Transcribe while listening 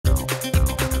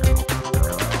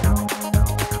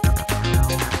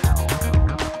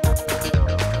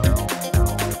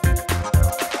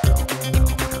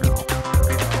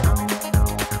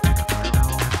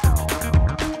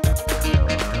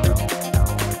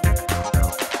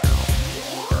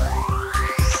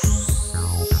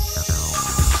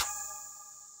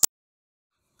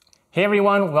Hey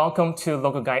everyone, welcome to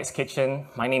Local Guides Kitchen.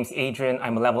 My name is Adrian.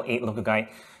 I'm a level 8 local guide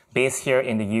based here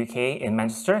in the UK in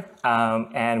Manchester.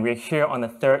 And we're here on the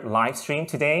third live stream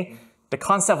today. The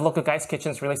concept of Local Guides Kitchen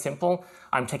is really simple.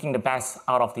 I'm taking the best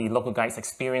out of the local guides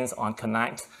experience on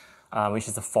Connect, which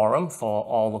is a forum for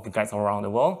all local guides all around the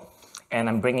world. And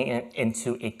I'm bringing it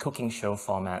into a cooking show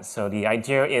format. So the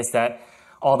idea is that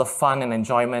all the fun and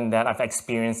enjoyment that I've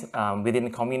experienced within the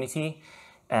community,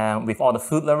 with all the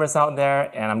food lovers out there,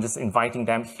 and I'm just inviting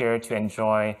them here to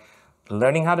enjoy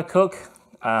learning how to cook,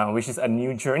 which is a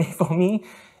new journey for me,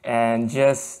 and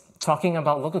just talking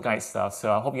about local guide stuff.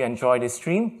 So I hope you enjoy this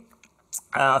stream.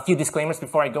 A few disclaimers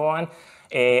before I go on.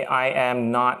 I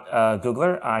am not a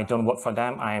Googler. I don't work for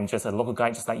them. I am just a local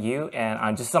guide just like you, and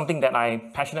I'm just something that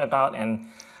I'm passionate about and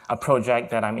a project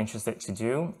that I'm interested to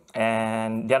do.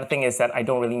 And the other thing is that I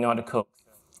don't really know how to cook.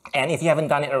 And if you haven't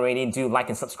done it already, do like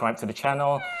and subscribe to the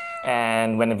channel.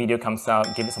 And when the video comes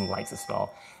out, give it some likes as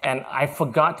well. And I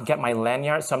forgot to get my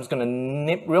lanyard, so I'm just gonna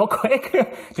nip real quick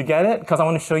to get it, because I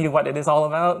want to show you what it is all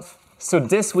about. So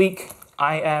this week,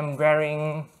 I am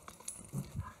wearing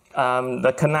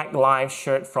the Connect Live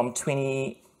shirt from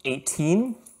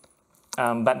 2018.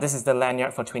 But this is the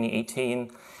lanyard for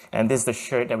 2018. And this is the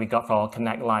shirt that we got for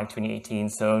Connect Live 2018.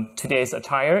 So today's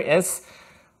attire is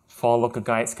for Local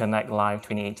Guides Connect Live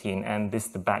 2018, and this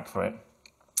is the bag for it.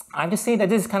 I have to say that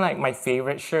this is kind of like my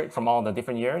favorite shirt from all the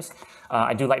different years.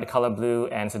 I do like the color blue,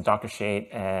 and it's a darker shade,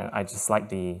 and I just like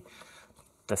the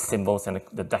symbols and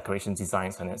the decoration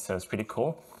designs on it, so it's pretty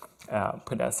cool.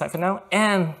 Put that aside for now,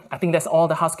 and I think that's all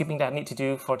the housekeeping that I need to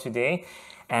do for today,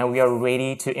 and we are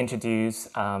ready to introduce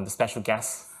the special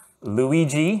guest,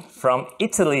 Luigi from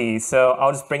Italy. So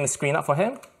I'll just bring the screen up for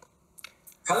him.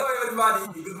 Hello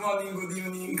everybody, good morning, good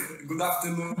evening, good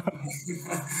afternoon.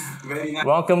 Very nice.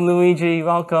 Welcome Luigi,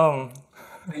 welcome.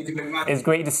 Thank you very much. It's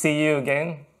great to see you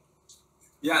again.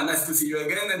 Yeah, nice to see you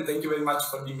again, and thank you very much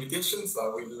for the invitation. So I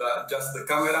will adjust the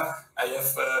camera. I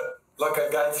have a local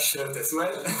guide shirt as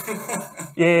well.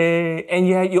 Yay, and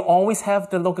yeah, you always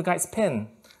have the local guides pin.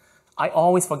 I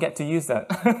always forget to use that.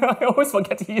 I always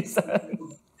forget to use that.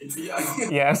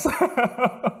 Yes.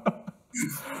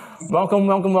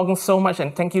 Welcome so much,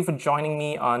 and thank you for joining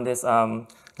me on this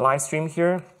live stream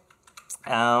here.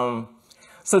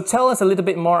 So tell us a little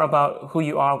bit more about who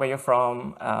you are, where you're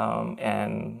from,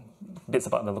 and bits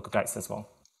about the local guides as well.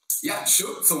 Yeah,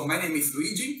 sure. So my name is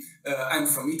Luigi. I'm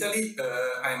from Italy.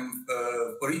 I'm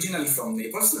originally from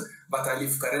Naples, but I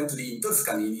live currently in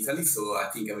Tuscany in Italy, so I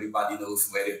think everybody knows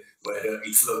where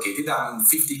it's located. I'm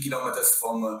 50 kilometers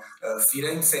from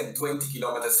Firenze and 20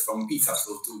 kilometers from Pisa,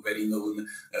 so two very known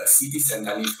cities, and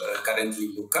I live currently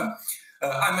in Lucca.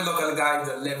 I'm a local guide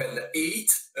level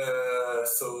 8,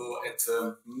 so at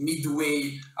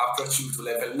midway approaching to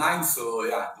level 9, so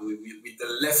yeah, with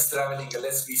the less traveling,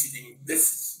 less visiting,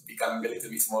 this becoming a little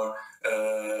bit more,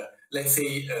 let's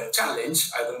say,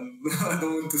 challenge. I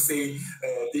don't want to say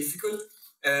difficult.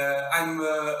 I'm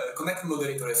a Connect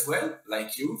moderator as well,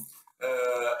 like you.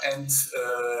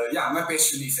 Yeah, my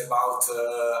passion is about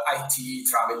IT,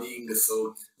 traveling,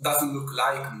 so doesn't look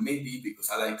like maybe because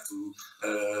I like to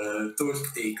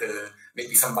take,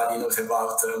 maybe somebody knows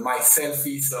about my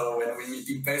selfies or when we meet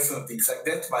in person, things like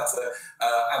that, but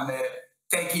I'm a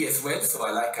techie as well, so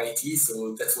I like IT,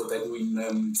 so that's what I do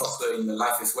in software in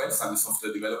life as well, so I'm a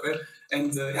software developer,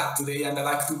 and yeah, today and I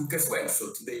like to cook as well,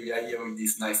 so today we are here with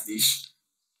this nice dish.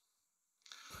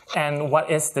 And what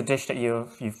is the dish that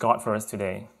you've got for us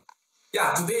today?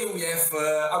 Yeah, today we have,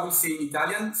 I would say in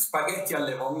Italian, spaghetti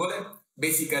alle vongole.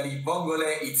 Basically,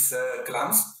 vongole, it's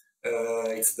clams.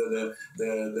 It's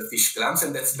the fish clams,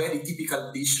 and that's very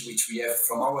typical dish which we have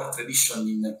from our tradition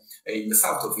in the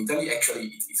south of Italy.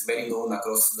 Actually, it's very known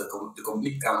across the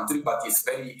complete country, but it's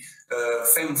very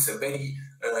famous, very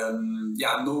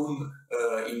known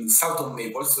in south of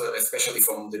Naples, especially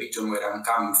from the region where I'm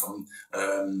coming from,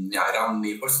 around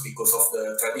Naples, because of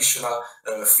the traditional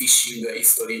fishing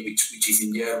history which is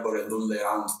in the harbour and all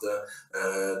around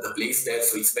the place there.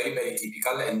 So it's very, very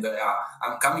typical, and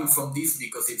I'm coming from this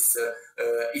because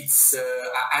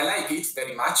I like it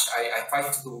very much. I try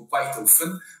to do quite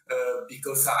often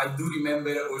because I do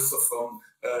remember also from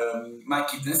my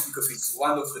kidness, because it's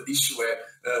one of the dishes where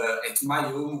at my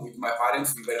home with my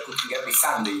parents we were cooking every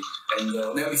Sunday, and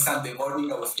on every Sunday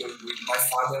morning I was going with my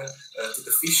father to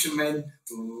the fishermen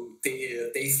to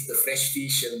taste the fresh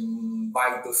fish and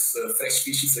buy those fresh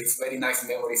fishes, so it's very nice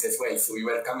memories as well. So we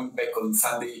were coming back on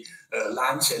Sunday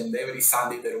lunch, and every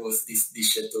Sunday there was this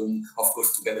dish at home, of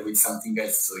course together with something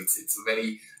else, so it's a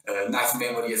very nice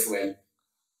memory as well.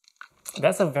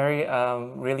 That's a very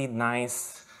really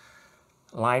nice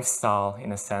lifestyle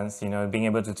in a sense, you know, being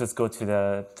able to just go to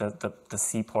the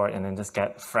seaport and then just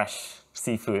get fresh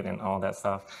seafood and all that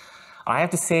stuff. I have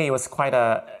to say it was quite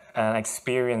an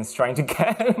experience trying to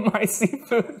get my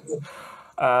seafood.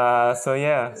 So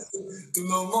yeah. To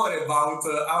know more about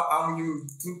how you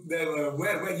took them,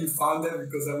 where you found them,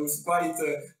 because I was quite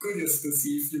curious to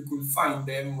see if you could find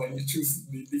them when you choose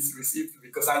this recipe,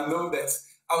 because I know that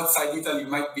outside Italy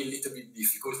might be a little bit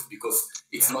difficult because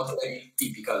it's not very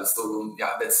typical. So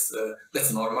yeah,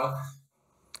 that's normal.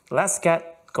 Let's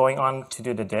get going on to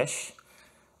do the dish.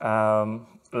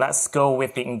 Let's go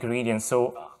with the ingredients.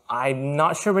 So I'm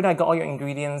not sure whether I got all your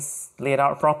ingredients laid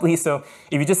out properly. So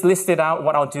if you just list it out,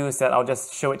 what I'll do is that I'll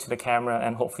just show it to the camera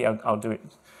and hopefully I'll do it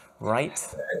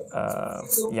right.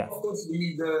 Yeah. Of course, we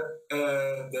need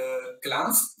the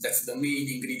clams. That's the main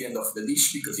ingredient of the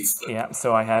dish because it's. Yeah.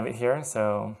 So I have it here.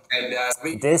 So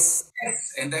and this.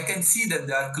 Yes, and I can see that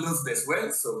they are closed as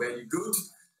well. So very good.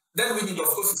 Then we need, of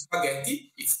course,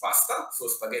 spaghetti. It's pasta. So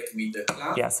spaghetti with the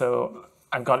clams. Yeah. So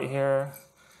I've got it here,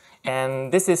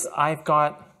 and this is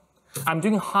I'm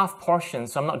doing half portion,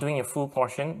 so I'm not doing a full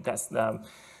portion. That's the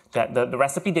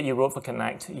recipe that you wrote for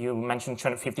Connect. You mentioned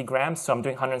 250 grams, so I'm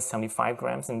doing 175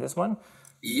 grams in this one.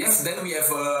 Yes, then we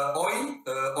have oil,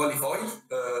 olive oil.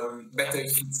 Better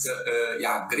if it's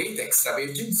great extra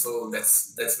virgin, so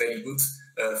that's very good.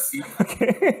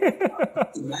 Okay.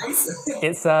 Nice.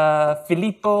 It's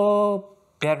Filippo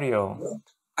Berio.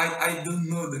 I don't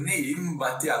know the name,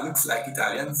 but yeah, looks like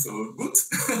Italian, so good.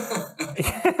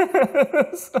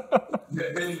 Yes.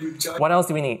 Very good choice. What else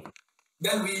do we need?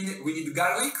 Then we need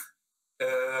garlic,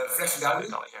 fresh garlic.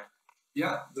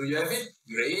 Yeah, do you have it?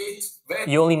 Great.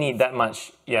 You only need that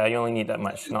much. Yeah, you only need that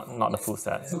much, not the full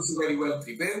set. It's also very well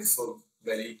prepared, so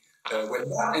very well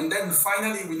done. And then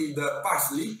finally we need the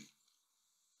parsley.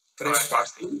 Fresh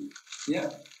parsley. Yeah.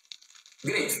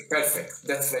 Great, perfect.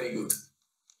 That's very good.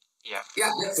 Yeah,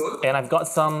 that's all. And I've got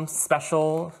some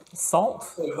special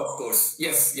salt. Of course,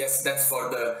 yes, that's for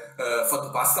the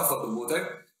pasta, for the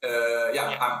water.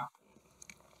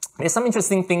 There's some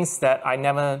interesting things that I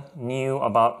never knew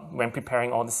about when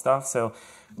preparing all this stuff. So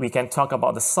we can talk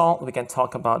about the salt, we can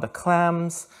talk about the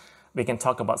clams, we can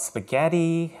talk about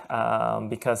spaghetti,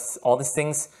 because all these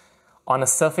things on the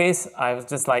surface, I was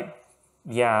just like,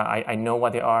 yeah, I know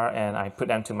what they are and I put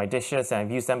them to my dishes and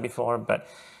I've used them before, but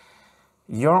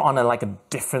you're on a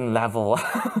different level.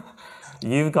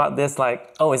 You've got this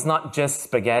oh, it's not just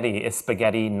spaghetti, it's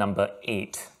spaghetti number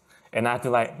 8. And I have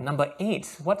to number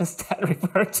 8, what does that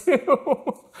refer to?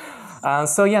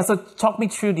 So talk me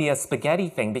through the spaghetti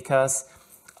thing, because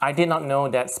I did not know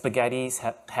that spaghettis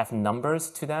have numbers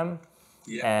to them.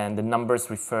 Yeah. And the numbers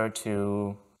refer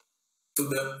to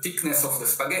the thickness of the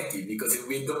spaghetti, because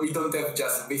we don't have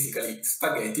just basically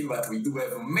spaghetti, but we do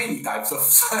have many types of.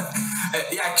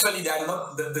 Actually, they are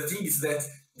not. The thing is that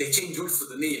they change also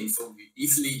the name. So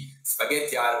easily,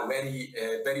 spaghetti are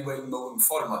very well known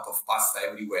format of pasta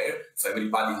everywhere. So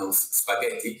everybody knows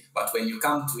spaghetti. But when you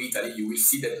come to Italy, you will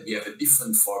see that we have a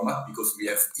different format because we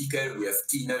have thicker, we have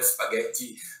thinner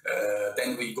spaghetti.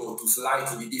 Then we go to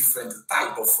slightly different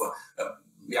type of.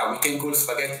 We can call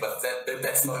spaghetti, but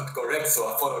that's not correct. So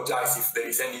I apologize if there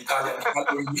is any Italian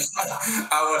following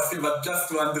our thing, but just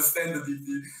to understand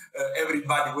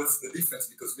everybody what's the difference,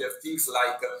 because we have things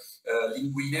like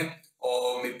linguine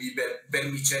or maybe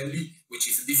vermicelli, which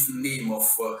is a different name of.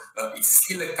 It's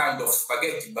still a kind of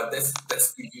spaghetti, but that's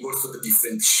also the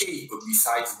different shape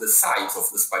besides the size of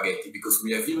the spaghetti, because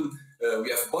we have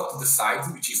both the size,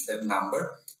 which is that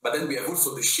number. But then we have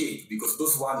also the shape, because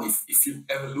those ones, if you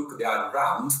ever look, they are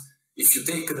round. If you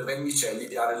take the vermicelli,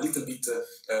 they are a little bit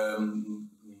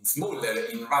smaller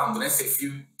in roundness. If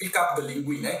you pick up the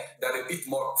linguine, they're a bit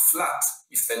more flat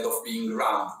instead of being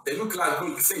round. They look like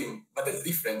all the same, but that's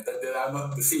different. That they are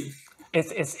not the same.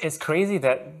 It's crazy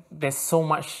that there's so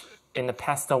much in the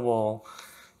pasta world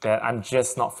that I'm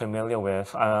just not familiar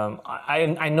with.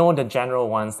 I know the general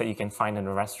ones that you can find in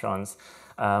the restaurants.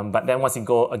 But then once you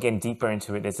go again deeper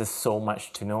into it, there's just so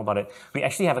much to know about it. We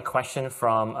actually have a question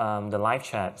from the live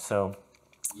chat. So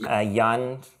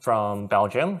Jan from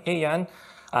Belgium. Hey Jan,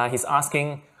 he's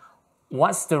asking,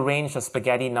 what's the range of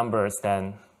spaghetti numbers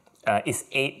then? Is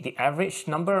 8 the average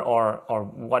number or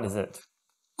what is it?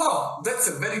 Oh, that's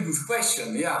a very good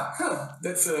question. Yeah,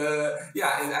 that's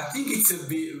and I think it's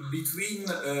between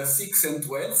 6 and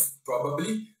 12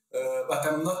 probably. But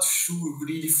I'm not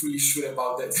really fully sure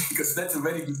about that, because that's a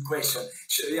very good question.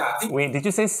 I think. Wait, did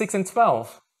you say 6 and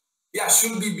 12? Yeah,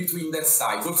 should be between that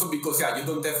size. Also because you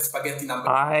don't have spaghetti number.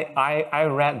 I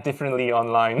read differently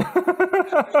online.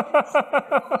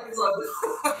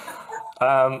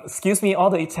 Excuse me, all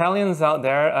the Italians out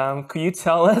there, could you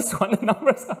tell us what the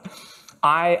numbers are?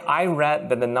 I read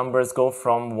that the numbers go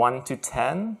from 1 to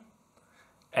 10,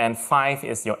 and 5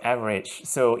 is your average.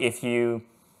 So if you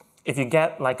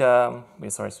get like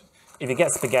if you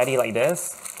get spaghetti like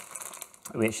this,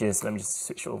 which is, let me just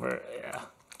switch over, yeah.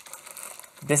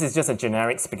 This is just a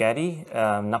generic spaghetti,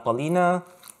 Napolina.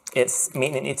 It's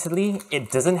made in Italy.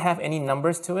 It doesn't have any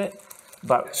numbers to it,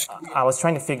 but I was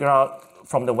trying to figure out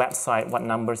from the website what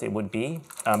numbers it would be,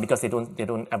 because they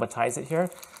don't advertise it here.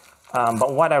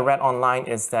 But what I read online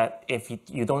is that if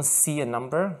you don't see a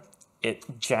number, it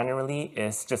generally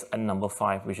is just a number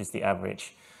 5, which is the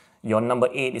average. Your number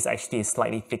 8 is actually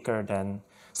slightly thicker than.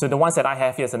 So the ones that I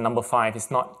have here is a number 5.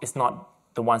 It's not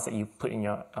the ones that you put in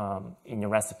your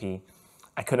recipe.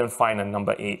 I couldn't find a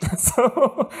number 8.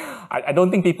 So I don't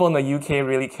think people in the UK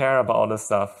really care about all this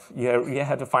stuff. You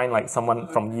have to find like someone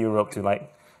from Europe to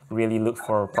like really look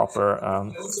for proper.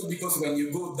 Also, because when you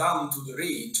go down to the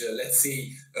range, let's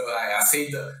say I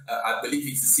said I believe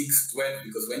it's 6, 12,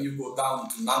 because when you go down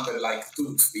to number like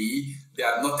 2, 3, they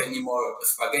are not anymore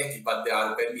spaghetti, but they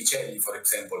are vermicelli, for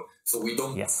example. So we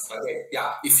don't. Yes.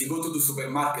 Yeah. If you go to the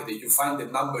supermarket and you find the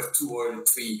number 2 or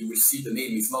 3, you will see the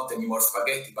name is not anymore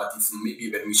spaghetti, but it's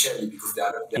maybe vermicelli because they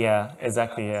are. Yeah.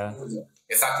 Exactly. Yeah.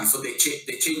 Exactly. So they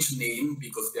change name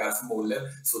because they are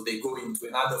smaller. So they go into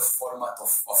another format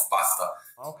of pasta.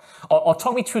 Or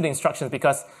talk me through the instructions,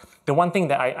 because the one thing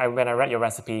that when I read your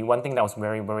recipe, one thing that I was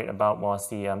very worried about was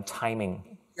the timing.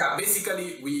 Yeah,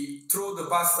 basically we throw the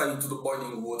pasta into the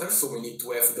boiling water. So we need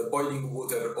to have the boiling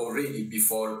water already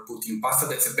before putting pasta.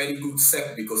 That's a very good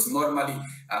step, because normally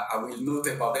I will note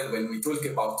about that when we talk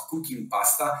about cooking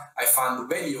pasta, I found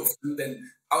very often that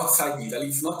outside Italy,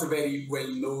 it's not very well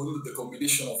known the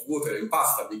combination of water and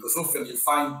pasta, because often you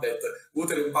find that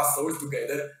water and pasta all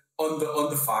together on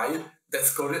the fire.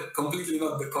 That's completely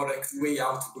not the correct way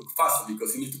how to cook pasta,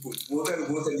 because you need to put water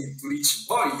needs to reach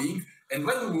boiling, and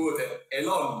when water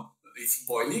alone is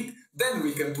boiling, then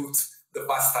we can put the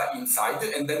pasta inside,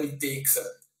 and then it takes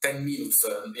 10 minutes,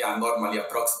 normally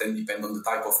approx, then depend on the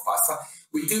type of pasta.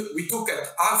 We took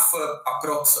at half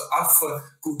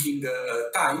cooking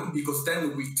time, because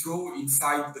then we throw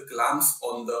inside the clams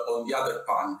on the other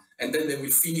pan, and then they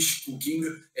will finish cooking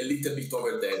a little bit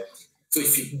over there. So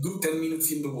if you do 10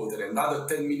 minutes in the water and another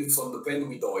 10 minutes on the pan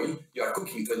with oil, you are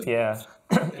cooking 20 minutes.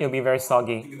 Yeah, it'll be very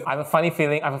soggy. I have a funny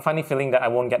feeling that I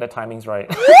won't get the timings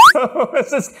right. So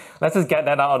let's just get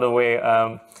that out of the way.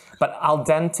 But al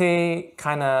dente,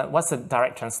 kind of, what's the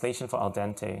direct translation for al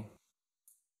dente?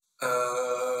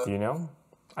 Do you know?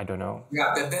 I don't know.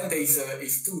 Yeah, the dente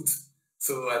is tooth.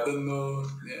 So I don't know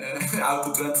how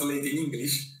to translate in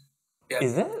English. Yeah.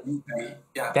 Is it?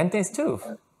 Yeah. Dente is tooth?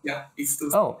 Yeah, it's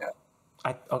tooth. Oh. Yeah.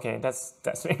 Okay, that's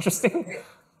interesting.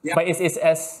 Yeah. But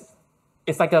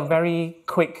it's like a very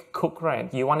quick cook,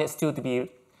 right? You want it still to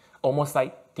be almost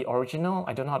like the original?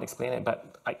 I don't know how to explain it,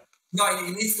 but no,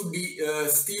 it needs to be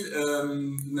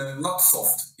still not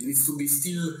soft. It needs to be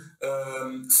still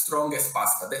strong as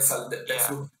pasta. That's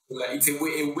what, like, it's a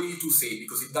way to say it,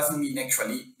 because it doesn't mean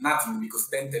actually nothing, because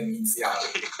dente means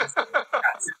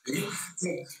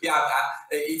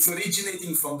it's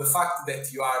originating from the fact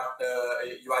that you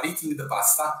are eating the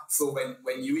pasta. So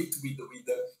when you eat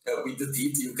with the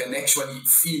teeth, you can actually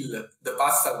feel the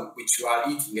pasta which you are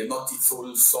eating, and not it's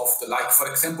all soft. Like, for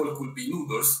example, could be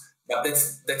noodles. But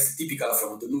that's typical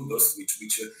from the noodles, which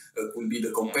could be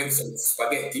the comparison of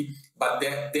spaghetti. But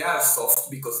they are soft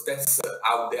because that's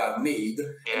how they are made.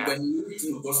 Yeah. And when you eat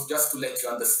noodles, just to let you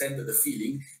understand the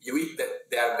feeling, you eat that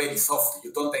they are very soft.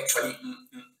 You don't actually.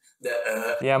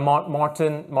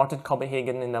 Morten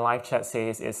Copenhagen in the live chat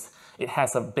says it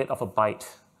has a bit of a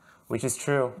bite, which is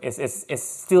true. It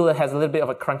still has a little bit of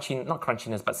a not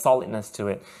crunchiness, but solidness to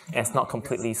it. And it's not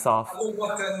completely soft.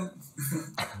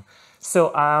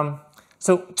 So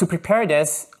to prepare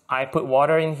this, I put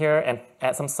water in here and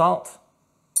add some salt.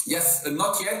 Yes,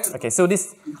 not yet. Okay, so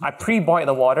I pre-boiled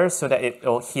the water so that it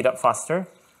will heat up faster.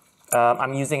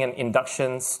 I'm using an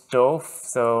induction stove,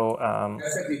 so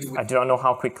I do not know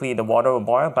how quickly the water will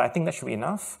boil, but I think that should be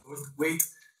enough. Wait,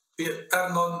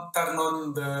 turn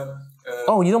on the...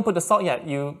 Oh, you don't put the salt yet.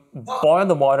 You boil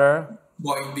the water.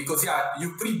 Boil, because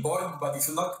you pre-boiled, but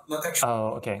it's not actually...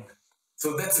 Oh, okay.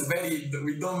 So that's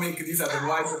we don't make this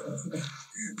otherwise.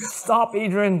 Stop,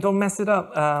 Adrian, don't mess it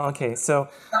up. Okay, so...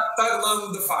 Turn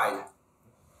on the fire.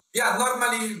 Yeah,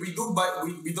 normally we do, but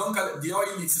we don't, the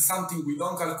oil is something we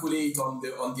don't calculate on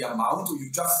the amount.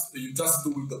 You just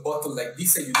do with the bottle like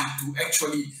this, and you need to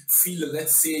actually fill,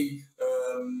 let's say,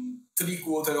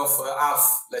 3/4 of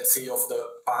half, let's say, of the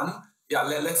pan. Yeah,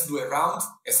 let's do a round,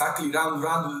 exactly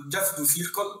round, just do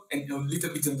circle and a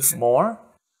little bit in the center. More?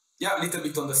 Yeah, a little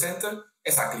bit on the center,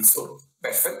 exactly. So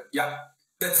perfect. Yeah,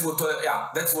 that's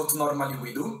what normally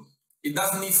we do. It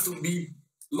doesn't need to be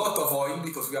a lot of oil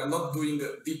because we are not doing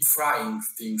deep frying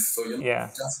things. So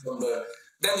just on the.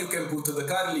 Then you can put the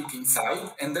garlic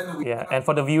inside, and then and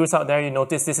for the viewers out there, you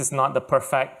notice this is not the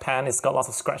perfect pan. It's got lots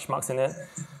of scratch marks in it.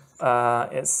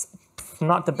 It's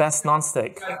not the best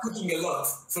non-stick. I'm cooking a lot,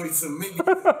 so it's maybe.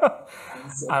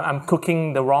 I'm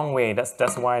cooking the wrong way.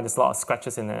 That's why there's a lot of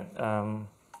scratches in it.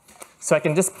 So I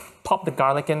can just pop the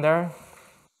garlic in there.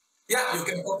 Yeah, you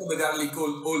can pop the garlic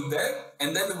all there,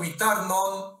 and then we turn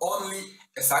on only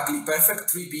exactly perfect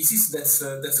 3 pieces. That's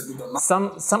a good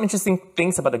amount. Some interesting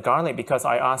things about the garlic, because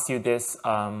I asked you this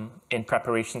in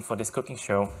preparation for this cooking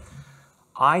show.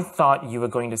 I thought you were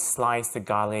going to slice the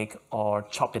garlic or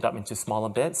chop it up into smaller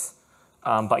bits,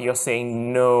 but you're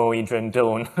saying no, Adrian,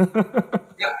 don't.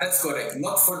 Yeah, that's correct.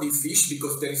 Not for this dish,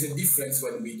 because there is a difference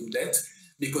when we do that.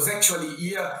 Because actually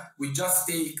here we just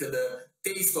take the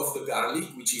taste of the garlic,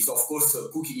 which is of course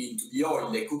cooking into the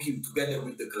oil, cooking together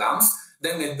with the clams.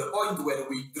 Then at the point where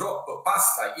we drop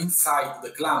pasta inside the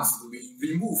clams, we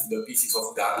remove the pieces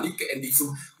of garlic, and it's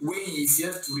way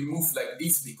easier to remove like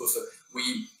this because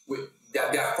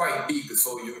they are quite big,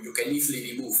 so you can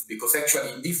easily remove, because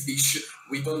actually in this dish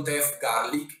we don't have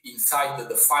garlic inside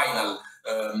the final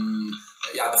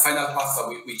pasta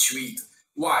which we eat.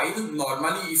 While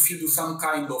normally if you do some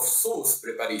kind of sauce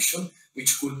preparation,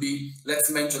 which could be, let's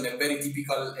mention a very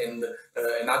typical and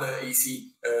another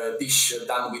easy dish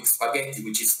done with spaghetti,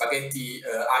 which is spaghetti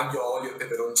aglio, olio,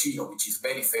 peperoncino, which is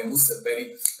very famous,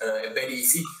 very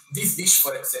easy. This dish,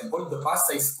 for example, the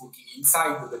pasta is cooking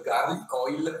inside the garlic,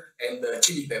 oil, and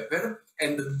chili pepper.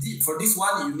 And for this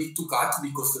one, you need to cut,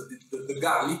 because the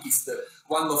garlic is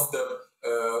one of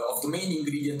the main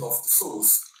ingredient of the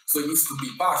sauce. So it needs to be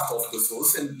part of the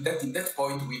sauce, and in that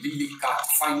point we really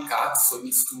fine cut. So it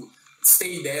needs to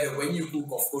stay there when you cook.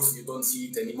 Of course, you don't see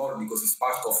it anymore because it's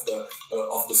part of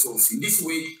the sauce. In this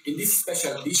way, in this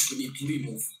special dish, we need to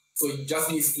remove. So it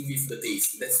just needs to give the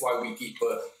taste. That's why we keep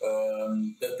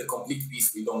the complete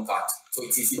piece. We don't cut. So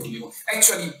it's easy to remove.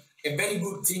 Actually, a very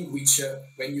good thing, which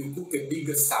when you cook a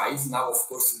bigger size, now of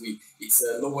course it's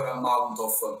a lower amount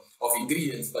of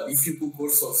ingredients, but if you cook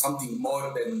also something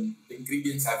more than the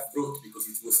ingredients I've brought, because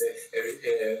it was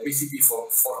a recipe for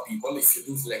 4 people, if you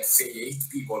do, like, say 8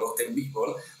 people or 10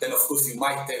 people, then of course you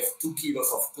might have 2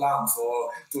 kilos of clams or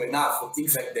 2.5 or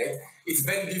things like that. It's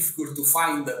very difficult to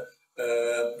find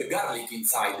the garlic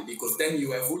inside, because then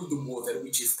you have all the water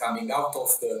which is coming out of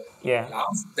the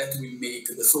clams that will make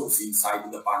the sauce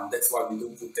inside the pan. That's why we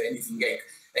don't put anything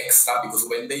extra, because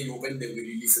when they open, they will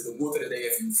release the water they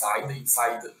have inside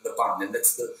the pan, and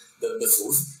that's the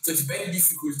sauce. So it's very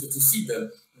difficult to see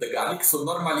the garlic. So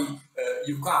normally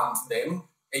you count them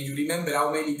and you remember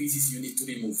how many pieces you need to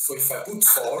remove. So if I put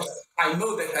 4, I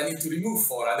know that I need to remove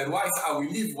 4, otherwise I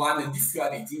will leave one, and if you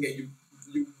are eating and you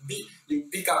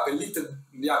pick up a little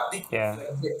big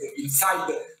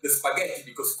inside the spaghetti,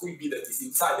 because could be that it's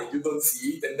inside and you don't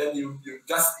see it, and then you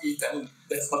just eat, and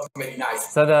that's not very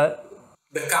nice. So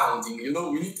the counting,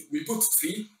 we put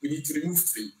 3, we need to remove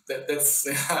 3. That's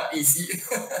easy.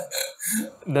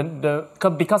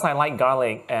 Because I like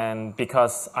garlic, and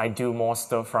because I do more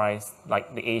stir fries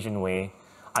like the Asian way,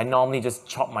 I normally just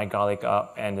chop my garlic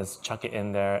up and just chuck it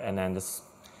in there, and then just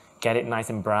get it nice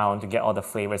and brown to get all the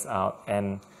flavors out,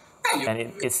 and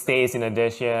it stays in a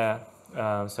dish.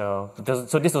 So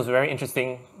this was very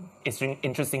interesting. It's an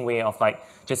interesting way of like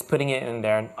just putting it in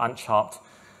there unchopped,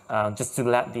 just to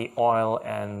let the oil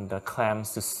and the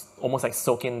clams just almost like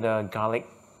soak in the garlic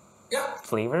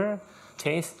flavor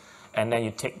taste, and then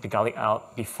you take the garlic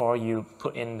out before you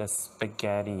put in the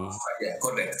spaghetti. Yeah,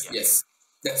 correct. Yes.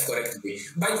 That's correct.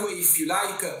 By the way, if you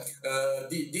like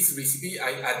this recipe,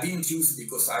 I didn't use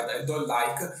because I don't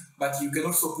like, but you can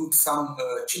also put some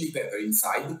chili pepper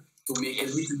inside to make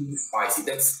it a little bit spicy.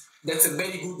 That's a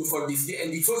very good for this day,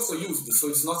 and it's also used, so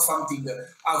it's not something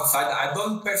outside. I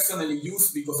don't personally use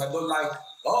because I don't like.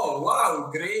 Oh wow,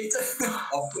 great!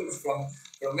 Of course,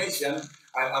 from Asian.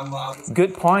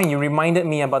 Good point. You reminded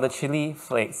me about the chili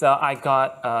flakes. So I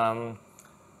got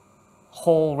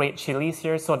whole red chilies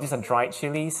here, so these are dried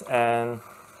chilies, and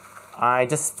I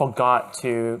just forgot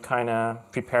to kind of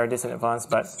prepare this in advance.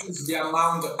 But the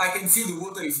amount, I can see the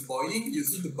water is boiling. You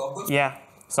see the bubbles? Yeah,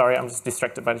 sorry, I'm just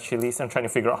distracted by the chilies. I'm trying to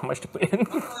figure out how much to put in.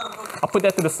 I'll put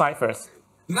that to the side first.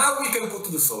 Now we can put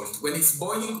the salt. When it's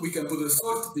boiling, we can put the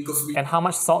salt because we... And how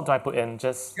much salt do I put in?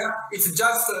 Just... Yeah, it's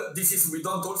just, we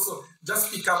don't also,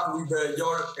 just pick up with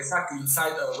your, exactly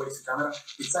inside, where is the camera?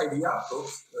 Inside here, so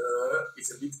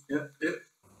it's a bit,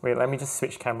 Wait, let me just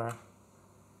switch camera.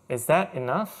 Is that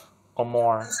enough or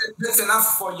more? That's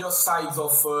enough for your size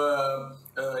of,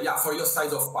 for your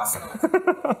size of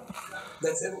pasta.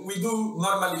 We do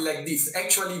normally like this.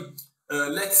 Actually,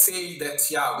 let's say that,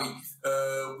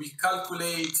 we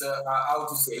calculate, how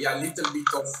to say, a little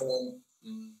bit of,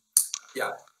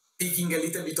 picking a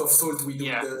little bit of salt with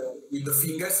the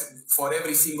fingers for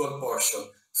every single portion.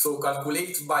 So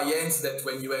calculate by hands that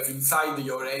when you have inside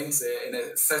your hands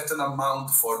a certain amount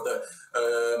for the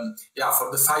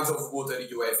size of water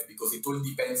you have, because it all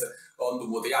depends on the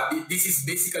water. This is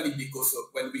basically because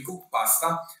when we cook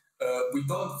pasta, we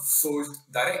don't salt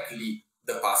directly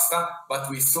the pasta, but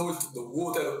we salt the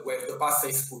water where the pasta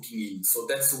is cooking in. So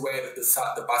that's where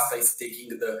the pasta is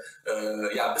taking the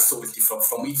salty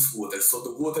from its water. So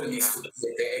the water needs to get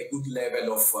a good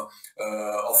level of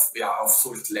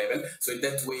salt level. So in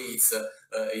that way, it's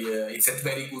at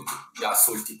very good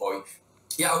salty point.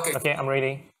 Yeah. Okay. Okay, I'm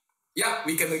ready. Yeah,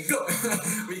 we can go.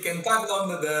 We can turn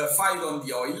on the fire on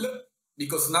the oil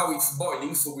because now it's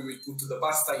boiling. So we will put the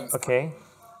pasta in. Okay.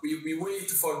 We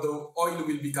wait for the oil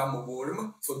will become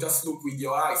warm. So just look with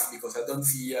your eyes because I don't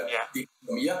see the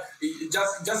here. It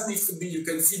just needs to be. You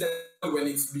can see that when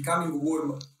it's becoming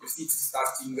warm, you see it's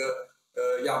starting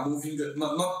moving.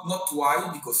 Not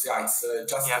wide because it's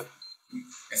just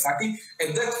exactly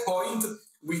at that point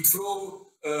we throw.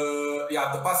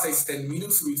 The pasta is 10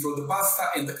 minutes. We throw the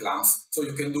pasta and the clams. So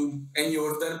you can do any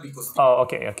order because. Oh,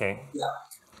 okay. Yeah.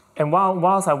 And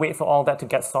whilst I wait for all that to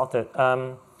get sorted,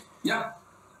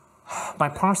 my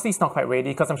parsley is not quite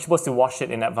ready because I'm supposed to wash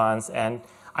it in advance, and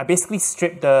I basically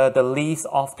stripped the leaves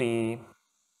off the...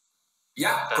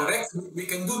 Yeah, correct. We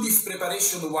can do this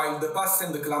preparation while the pasta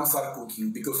and the clams are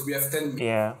cooking because we have 10 minutes.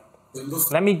 Yeah.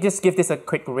 Let me just give this a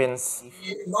quick rinse.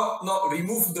 No,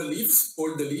 remove the leaves,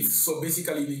 all the leaves. So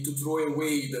basically you need to throw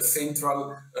away the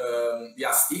central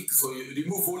stick. So you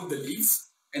remove all the leaves,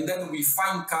 and then we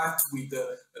fine cut with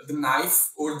the knife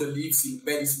all the leaves in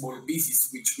very small pieces,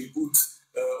 which we put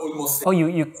almost... Oh,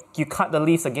 you cut the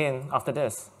leaves again after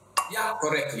this? Yeah,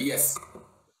 correctly, yes.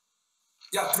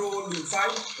 Yeah, throw all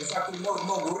inside, exactly, no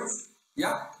worries.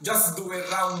 Yeah, just do a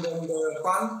round on the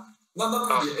pan. No,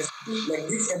 not really, like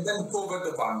this, and then cover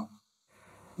the pan.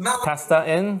 Now, pasta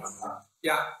in?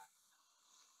 Yeah.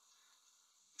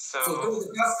 So throw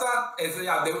the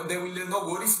pasta, they will no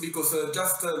worries because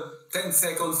just 10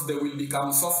 seconds they will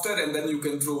become softer, and then you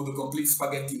can throw the complete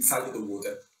spaghetti inside the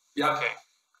water. Yeah. Okay.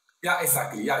 Yeah,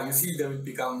 exactly. Yeah, you see they will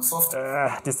become softer.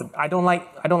 I don't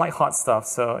like hot stuff,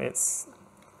 so I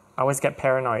always get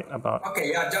paranoid about.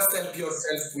 Okay, just help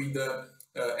yourself with the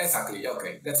exactly.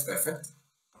 Okay, that's perfect.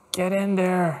 Get in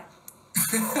there.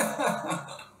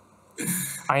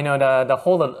 I know the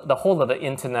whole of the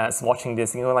internet's watching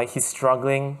this. You know, like he's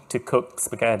struggling to cook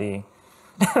spaghetti.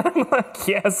 I'm like,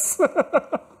 yes.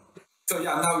 So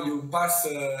now you pass.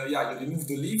 You remove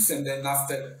the leaves, and then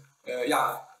after,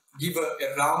 give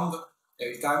a round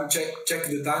every time. Check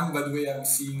the time. By the way, I'm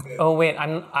seeing. Oh wait,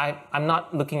 I'm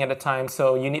not looking at the time,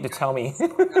 so you need to tell me. So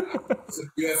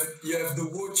you have the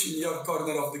watch in your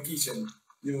corner of the kitchen.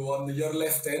 On your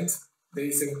left hand, there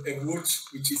is a watch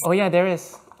which is. Oh yeah, there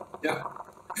is. Yeah.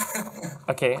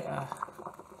 Okay,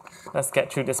 let's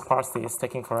get through this parsley. It's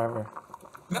taking forever.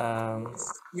 We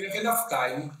have enough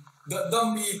time.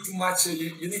 Don't be too much.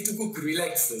 You need to cook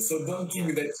relaxed. So don't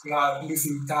think that you are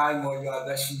losing time or you are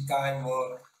rushing time.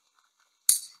 Or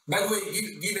by the way,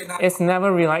 give enough. It's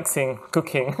never relaxing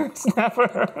cooking. It's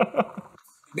never.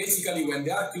 Basically, when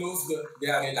they are closed, they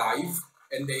are alive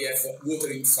and they have water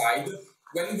inside.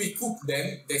 When we cook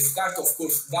them, they start, of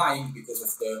course, dying because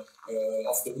of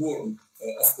the worm,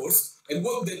 of course. And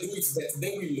what they do is that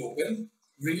they will open,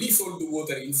 release all the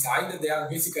water inside. They are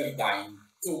basically dying.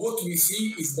 So what we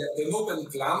see is that an open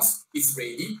clams is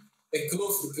ready, a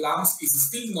closed clams is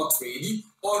still not ready,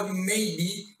 or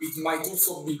maybe it might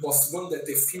also be possible that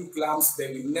a few clams, they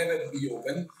will never be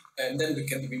open, and then we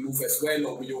can remove as well,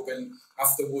 or we open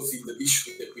afterwards in the dish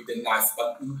with a knife.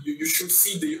 But you should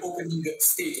see the opening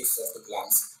status of the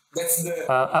clams. That's the...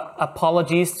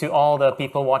 apologies to all the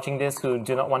people watching this who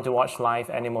do not want to watch live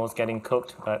animals getting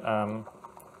cooked, but...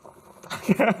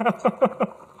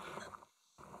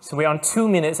 So we're on 2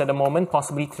 minutes at the moment,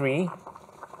 possibly 3,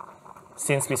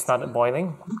 since we started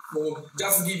boiling. So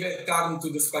just give a turn to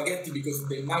the spaghetti because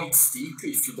they might stick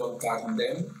if you don't turn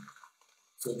them.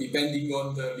 So depending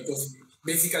on because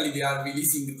basically they are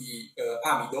releasing the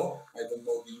amido. I don't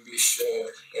know the English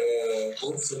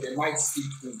course, so they might stick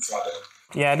to each other.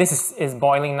 Yeah, this is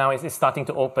boiling now. It's starting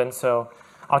to open. So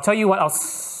I'll tell you what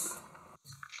else.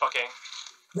 Okay.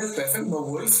 That's perfect, no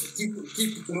worries.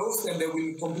 Keep closed and they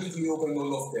will completely open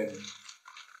all of them.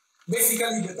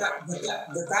 Basically,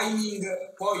 the timing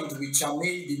point which I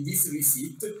made in this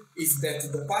receipt is that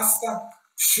the pasta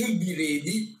should be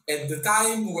ready at the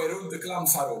time where all the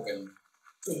clams are open.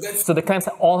 So the clams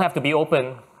all have to be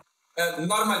open?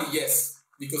 Normally, yes.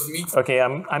 Because meat... Okay,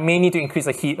 I may need to increase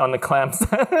the heat on the clams.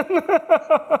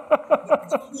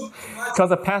 Because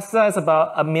the pasta is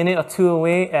about a minute or two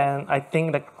away, and I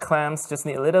think the clams just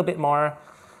need a little bit more.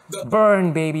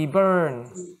 Burn, baby, burn.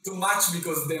 Too much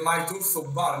because they might also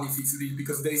burn if it's real,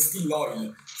 because there is still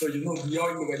oil. So you know the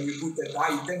oil, when you put at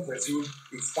high temperature,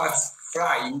 it starts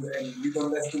frying, and you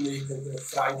don't have to make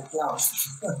fried clams.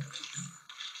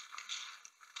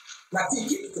 Now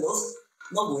keep it close,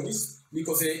 no worries,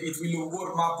 because it will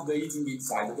warm up the eating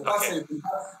inside. The pasta,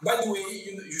 by the way,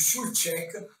 you should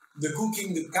check the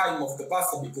cooking time of the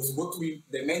pasta, because what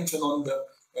they mention on the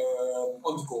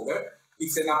cover,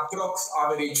 it's an approx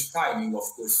average timing, of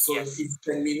course. So if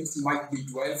 10 minutes, it might be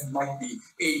 12, it might be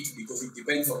 8, because it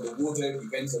depends on the water,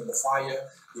 depends on the fire,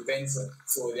 depends.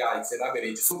 So yeah, it's an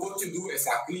average. So what you do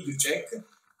exactly, you check,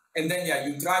 and then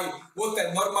you try. What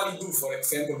I normally do, for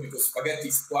example, because spaghetti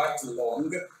is quite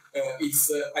long, I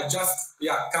just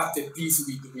cut a piece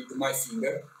with my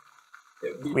finger.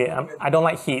 Wait, I don't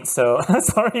like heat, so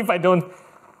sorry if I don't.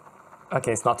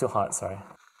 Okay, it's not too hot, sorry.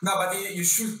 No, but you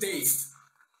should taste.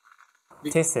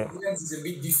 Taste it. It's a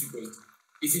bit difficult.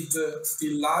 Is it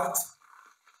still large?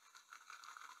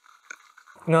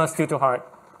 No, it's still too hard.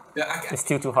 Yeah, it's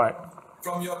still too hard.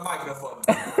 From your microphone.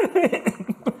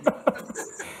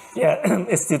 Yeah,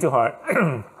 it's still too hard.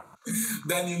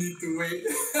 Then you need to wait.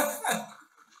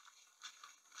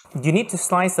 You need to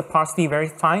slice the parsley very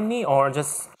finely, or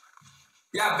just...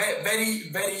 Yeah,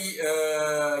 very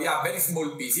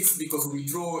small pieces, because we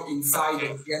throw inside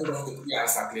at the end of the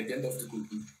at the end of the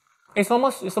cooking. It's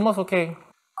almost okay.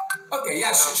 Okay,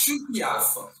 yeah, should be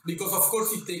half, because of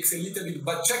course it takes a little bit,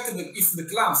 but check if the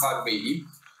clams are ready,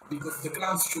 because the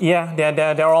clams should... Yeah,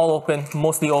 they're all open,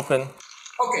 mostly open.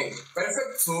 Okay,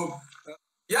 perfect. So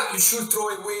you should throw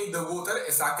away the water,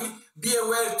 exactly. Be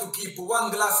aware to keep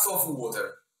 1 glass of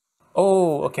water.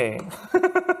 Oh, okay.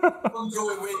 Don't throw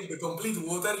away the complete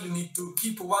water, you need to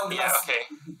keep 1 glass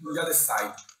on the other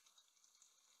side.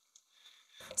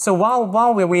 So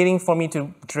while we're waiting for me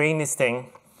to drain this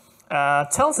thing,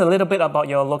 tell us a little bit about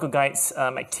your Local Guides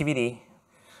activity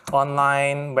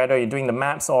online, whether you're doing the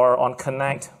maps or on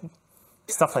Connect,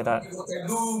 stuff like that. What I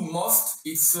do most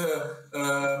is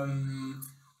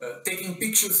taking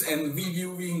pictures and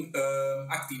reviewing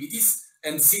activities.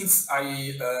 And since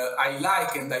I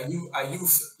like and I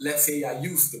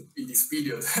used in this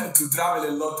period to travel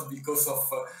a lot because of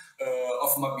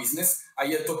my business, I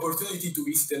had the opportunity to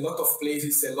visit a lot of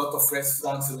places, a lot of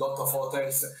restaurants, a lot of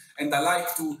hotels, and I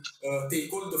like to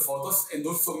take all the photos and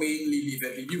also mainly leave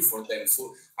a review for them.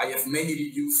 So I have many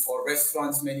reviews for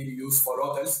restaurants, many reviews for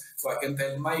hotels, so I can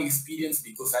tell my experience,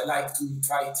 because I like to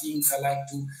try things, I like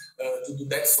to do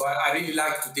that. So I really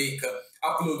like to take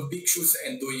upload pictures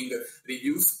and doing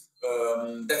reviews.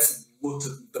 That's what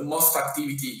the most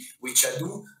activity which I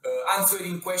do.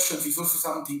 Answering questions is also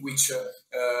something which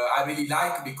I really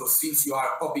like, because since you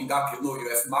are popping up, you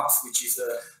have maps which is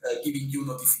giving you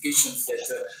notifications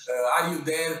that are you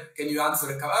there? Can you answer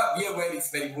a couple? Be aware, it's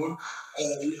very good.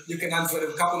 You can answer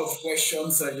a couple of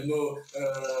questions,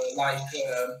 like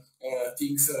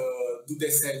things, do they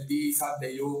sell this? Are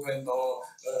they open? Or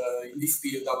in this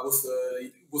period,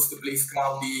 was the place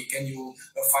crowded? Can you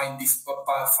find this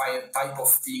type of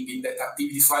thing in that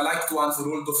activity? So I like to answer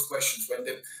all those questions when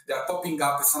they are popping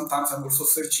up. Sometimes I'm also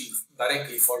searching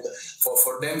directly for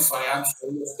them, so I answer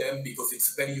all of them, because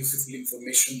it's very useful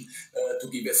information to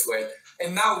give as well.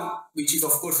 And now, which is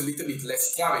of course a little bit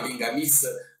less traveling, I miss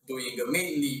doing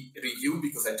mainly review,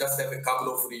 because I just have a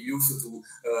couple of reviews to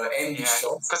end the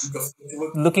shop.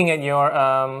 Looking at your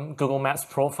Google Maps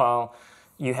profile,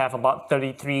 you have about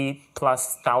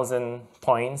 33,000+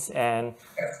 points, and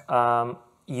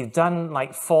you've done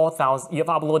like 4,000. You've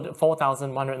uploaded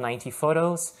 4,190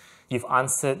 photos. You've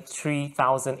answered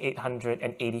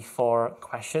 3,884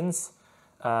 questions.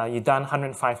 You've done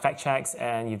 105 fact checks,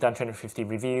 and you've done 350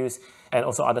 reviews, and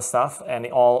also other stuff, and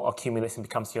it all accumulates and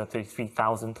becomes your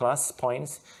 33,000+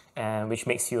 points, and which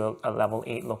makes you a level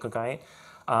 8 local guide.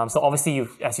 So obviously,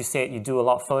 as you said, you do a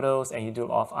lot of photos and you do a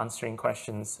lot of answering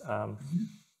questions.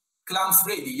 Clams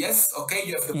ready? Yes. Okay.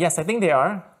 You have yes, I think they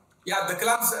are. Yeah, the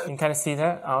clams. You can kind of see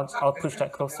that. I'll push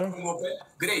that closer.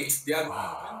 Great. They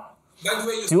are. By the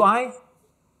way, do I?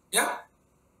 Yeah.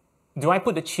 Do I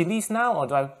put the chilies now, or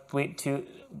do I wait to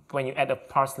when you add the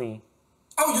parsley?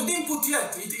 Oh, you didn't put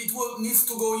yet. Needs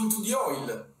to go into the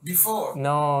oil before.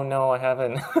 No, I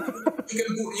haven't.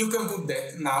 You can put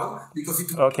that now because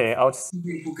it will Okay, I'll just...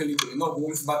 cook a little, no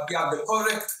worries. But yeah, the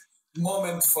correct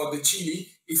moment for the chili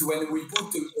is when we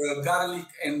put garlic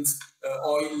and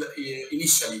oil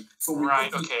initially. So we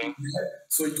Right, put okay. it in there,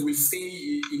 so it will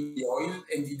stay in the oil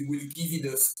and it will give you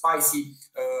the spicy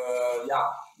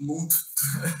mood.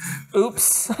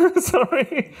 Oops,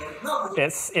 sorry. No,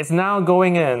 It's now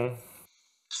going in.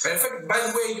 perfect. By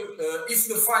the way, if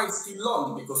the fire is still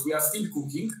on because we are still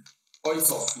cooking, or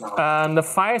it's off now. The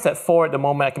fire's at 4 at the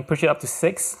moment. I can push it up to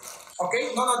 6.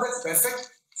 Okay, no, that's perfect.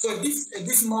 So at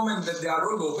this moment that they are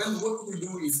all open, what we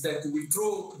do is that we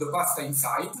throw the pasta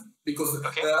inside because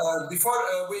before,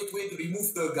 wait,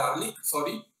 remove the garlic.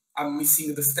 Sorry, I'm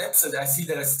missing the steps. I see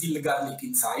there is still garlic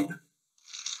inside.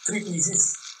 3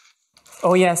 pieces.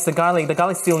 Oh yes, the garlic. The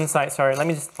garlic's still inside. Sorry, let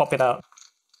me just pop it out.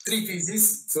 3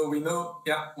 pieces. So we know,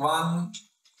 1.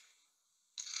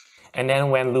 And then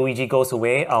when Luigi goes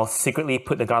away, I'll secretly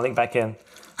put the garlic back in.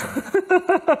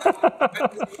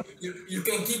 You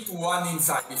can keep 1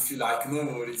 inside if you like, no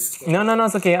worries. No,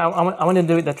 it's okay. I want to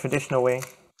do it the traditional way.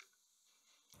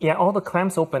 Yeah, all the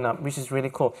clams open up, which is really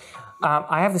cool.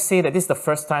 I have to say that this is the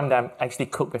first time that I'm actually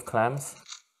cooked with clams.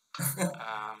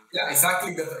 Yeah,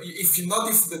 exactly. If you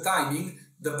notice the timing,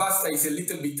 the pasta is a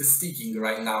little bit sticking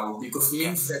right now because it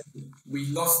means that we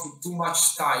lost too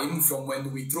much time from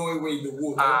when we throw away the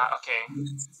water. Okay.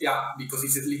 Yeah, because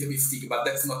it's a little bit sticky, but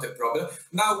that's not a problem.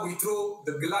 Now we throw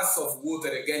the glass of water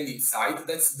again inside.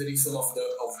 That's the reason of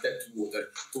that water,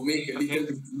 to make a little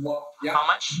bit more. Yeah. How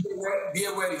much? Be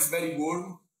aware it's very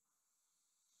warm.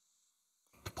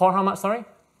 Pour how much, sorry?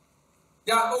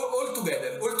 Yeah, all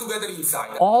together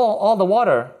inside. All the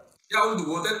water? Yeah, all the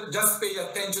water. Just pay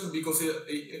attention because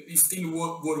it's still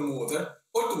warm water.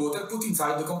 All the water, put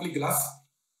inside the complete glass.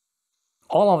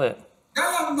 All of it?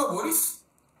 Yeah, no worries.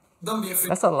 Don't be afraid.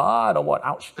 That's a lot of water.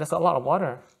 Ouch, that's a lot of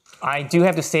water. I do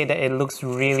have to say that it looks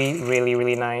really, really,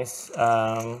 really nice.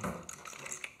 And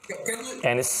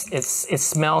it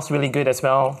smells really good as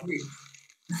well.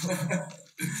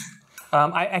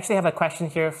 I actually have a question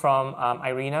here from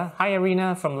Irina. Hi,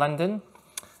 Irina from London.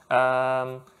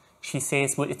 She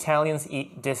says, would Italians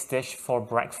eat this dish for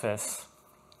breakfast?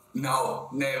 No,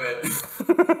 never.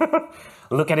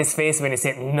 Look at his face when he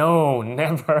said, no,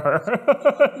 never.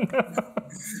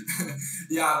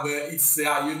 Yeah, but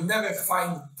you never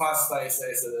find pasta as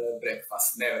a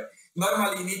breakfast, never.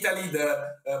 Normally in Italy,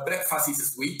 the breakfast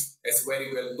is sweet, as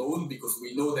very well known, because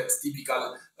we know that's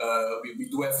typical. We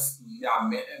do have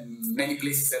many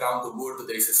places around the world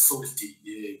there is a salty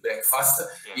breakfast.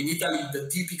 Yeah. In Italy, the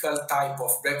typical type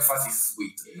of breakfast is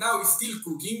sweet. Now it's still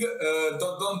cooking.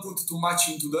 Don't put too much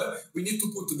into we need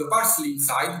to put the parsley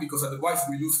inside because otherwise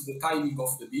we lose the timing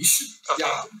of the dish. Okay.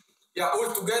 Yeah,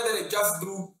 all together just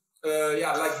do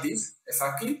like this,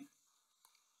 exactly.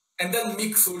 And then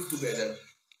mix all together.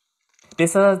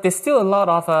 There's still a lot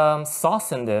of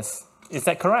sauce in this. Is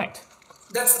that correct?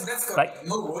 That's correct.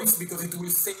 No worries, because it will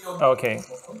stay on. Okay.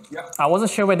 Yeah. I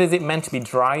wasn't sure whether it meant to be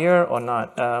drier or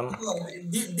not. No,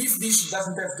 this dish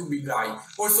doesn't have to be dry.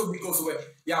 Also because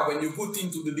when you put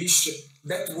into the dish,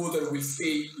 that water will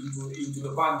stay into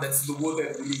the pan. That's the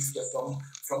water released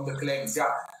from the clams. Yeah.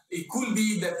 It could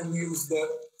be that we used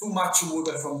too much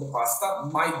water from the pasta.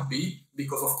 Might be,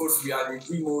 because of course we are in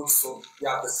remote, so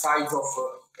the size of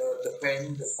the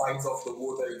pan, the size of the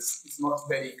water is not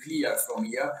very clear from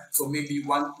here. So maybe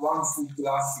one food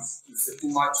glass is too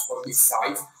much for this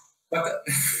size. But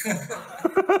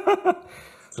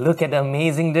look at the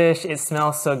amazing dish. It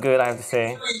smells so good, I have to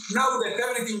say. Now that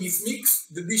everything is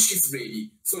mixed, the dish is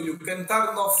ready. So you can turn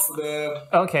off the...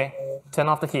 Okay, turn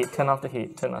off the heat, turn off the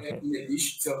heat. The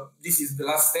dish. So this is the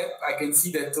last step. I can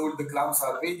see that all the clams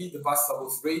are ready. The pasta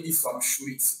was ready, so I'm sure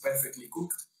it's perfectly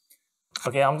cooked.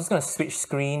 Okay, I'm just going to switch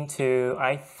screen to,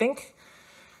 I think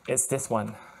it's this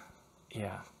one.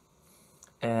 Yeah.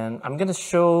 And I'm going to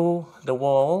show the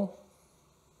wall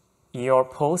your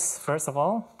post first of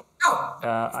all.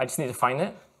 I just need to find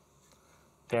it.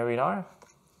 There we are.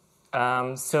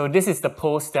 So this is the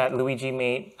post that Luigi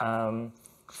made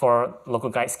for Local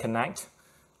Guides Connect.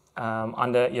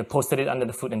 You posted it under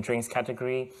the food and drinks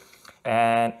category.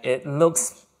 And it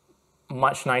looks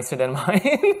much nicer than mine,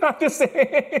 I have to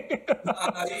say.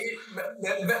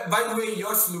 By the way,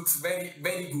 yours looks very,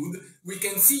 very good. We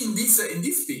can see in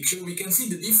this picture, we can see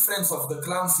the difference of the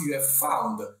clams you have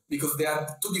found, because there are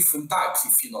 2 different types,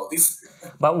 if you notice.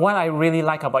 But what I really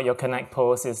like about your Connect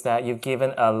post is that you've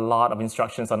given a lot of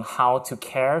instructions on how to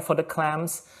care for the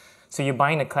clams So you're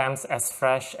buying the clams as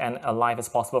fresh and alive as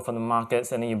possible from the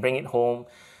markets, and then you bring it home,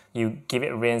 you give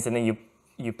it a rinse, and then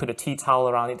you put a tea towel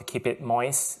around it to keep it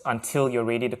moist until you're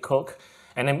ready to cook.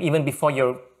 And then even before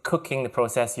you're cooking the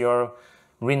process, you're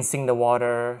rinsing the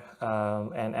water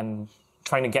and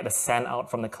trying to get the sand out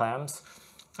from the clams.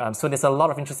 So there's a lot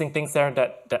of interesting things there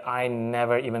that I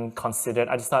never even considered.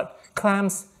 I just thought,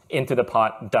 clams into the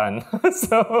pot, done.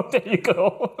 So there you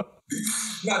go.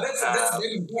 Now that's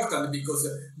very important because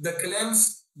the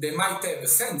clams, they might have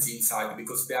scents inside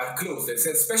because they are closed.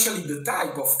 Especially the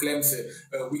type of clams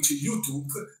which you took,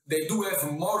 they do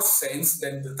have more scents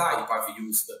than the type I've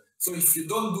used. So if you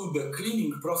don't do the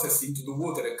cleaning process into the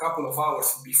water a couple of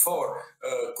hours before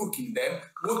cooking them,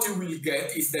 what you will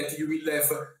get is that you will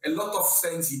have a lot of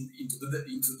scents into the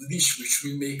dish, which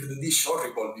will make the dish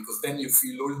horrible because then you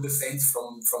feel all the scents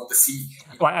from the sea.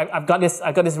 Well, I've got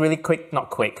this really quick, not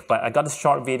quick, but I got this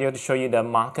short video to show you the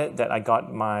market that I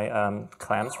got my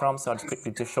clams from. So I'll just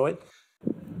quickly to show it.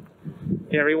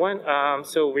 Hey everyone,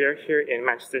 so we're here in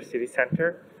Manchester City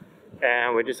Centre.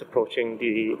 And we're just approaching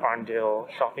the Arndale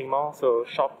shopping mall. So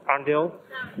Arndale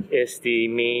is the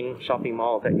main shopping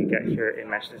mall that you get here in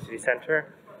Manchester City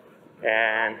Centre.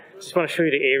 And just want to show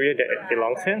you the area that it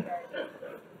belongs in.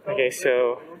 Okay,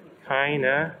 so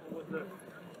kinda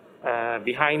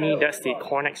behind me, that's the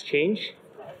Corn Exchange.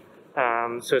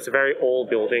 So it's a very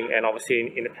old building, and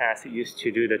obviously in the past it used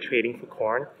to do the trading for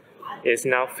corn. It's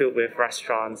now filled with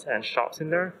restaurants and shops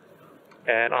in there.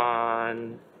 And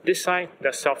on this side,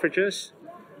 that's Selfridges,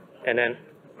 and then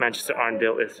Manchester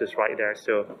Arndale is just right there.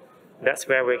 So that's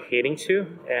where we're heading to,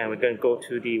 and we're going to go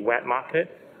to the wet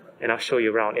market, and I'll show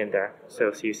you around in there.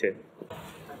 So see you soon.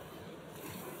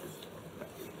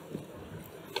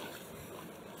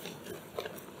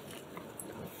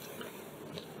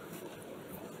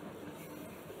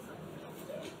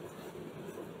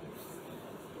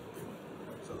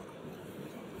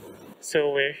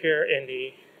 So we're here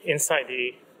inside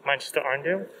the Manchester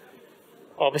Arndale.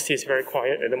 Obviously it's very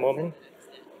quiet at the moment.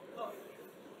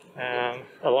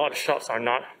 A lot of shops are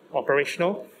not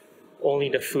operational. Only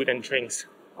the food and drinks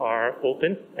are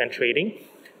open and trading.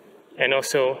 And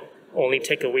also only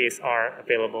takeaways are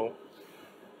available.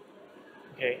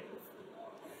 Okay.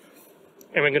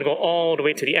 And we're going to go all the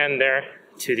way to the end there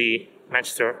to the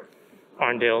Manchester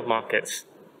Arndale markets.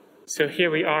 So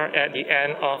here we are at the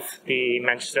end of the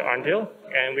Manchester Arndale,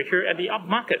 and we're here at the up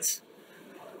markets.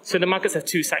 So the markets have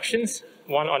two sections,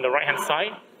 one on the right-hand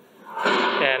side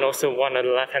and also one on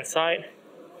the left-hand side.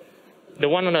 The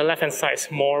one on the left-hand side is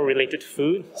more related to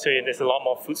food, so there's a lot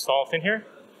more food stalls in here.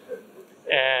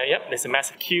 Yep, there's a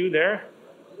massive queue there.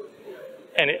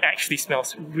 And it actually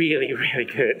smells really, really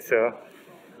good, so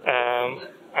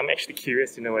I'm actually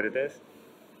curious to know what it is.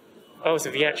 Oh, it's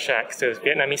a Viet Shack, so it's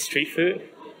Vietnamese street food.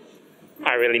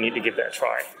 I really need to give that a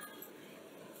try.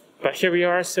 But here we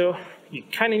are, so you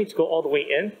kind of need to go all the way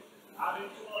in,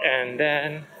 and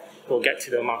then we'll get to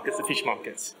the markets, the fish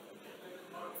markets.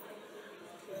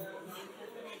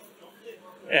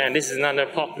 And this is another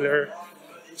popular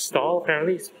stall,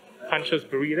 apparently. It's Pancho's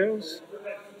Burritos.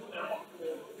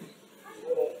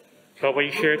 But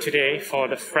we're here today for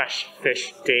the Fresh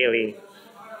Fish Daily.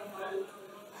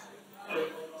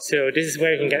 So this is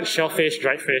where you can get shellfish,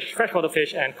 dried fish, freshwater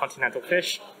fish, and continental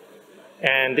fish.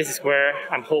 And this is where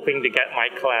I'm hoping to get my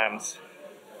clams.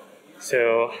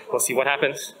 So we'll see what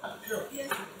happens.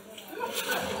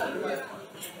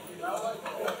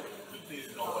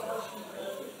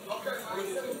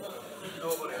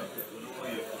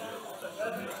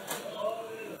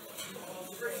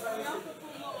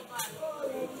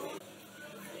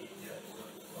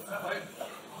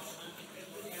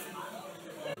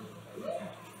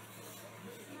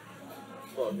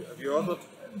 Have you ordered?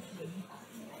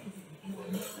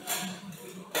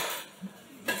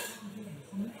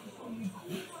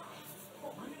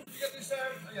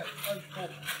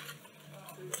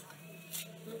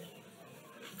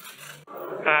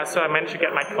 So I managed to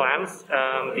get my clams.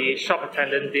 The shop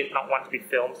attendant did not want to be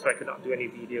filmed, so I could not do any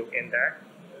video in there.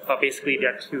 But basically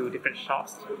there are two different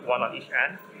shops, one on each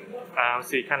end.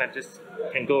 So you kind of just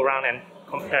can go around and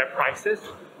compare prices.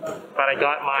 But I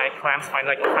got my clams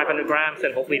finally, like 500 grams,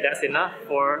 and hopefully that's enough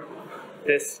for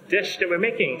this dish that we're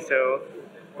making. So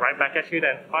right back at you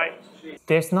then. Bye.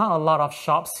 There's not a lot of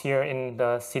shops here in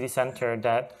the city center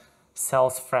that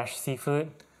sells fresh seafood.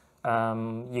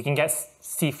 You can get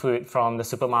seafood from the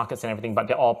supermarkets and everything, but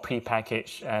they're all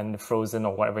pre-packaged and frozen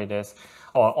or whatever it is,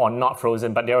 or not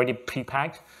frozen, but they're already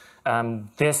pre-packed.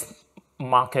 This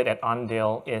market at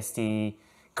Arndale is the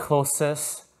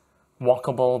closest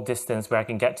walkable distance where I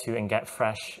can get to and get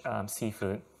fresh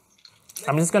seafood.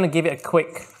 I'm just going to give it a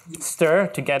quick stir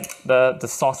to get the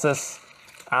sauces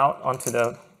out onto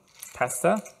the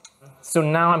pasta. So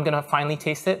now I'm going to finally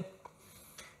taste it.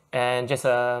 And just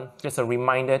a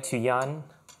reminder to Jan.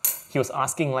 He was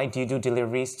asking, like, do you do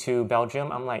deliveries to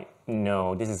Belgium? I'm like,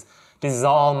 no, this is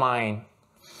all mine.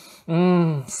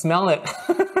 Smell it.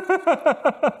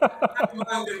 I'm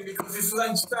hungry because it's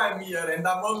lunchtime here and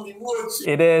I'm only watching.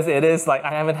 It is. Like,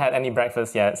 I haven't had any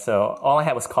breakfast yet, so all I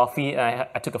had was coffee, and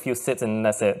I took a few sips, and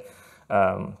that's it.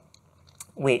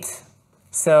 Wait.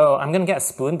 So I'm gonna get a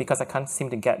spoon because I can't seem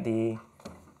to get the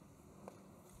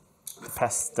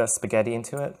pasta spaghetti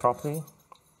into it properly.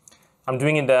 I'm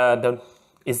doing it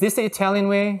is this the Italian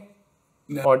way?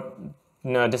 No. Or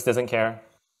no, this doesn't care.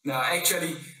 No,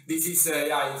 actually, this is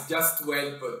it's just to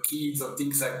help kids or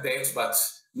things like that. But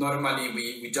normally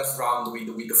we just round with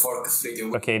the fork straight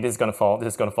away. Okay, this is gonna fall.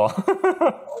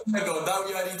 Oh my god! Now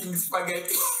we are eating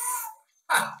spaghetti.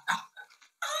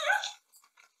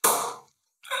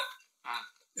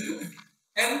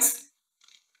 And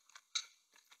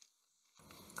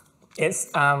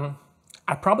It's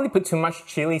I probably put too much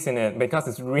chilies in it because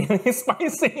it's really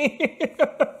spicy.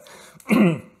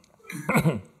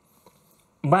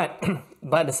 But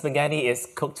the spaghetti is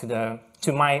cooked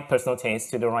to my personal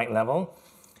taste, to the right level.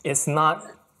 It's not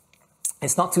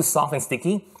too soft and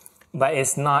sticky, but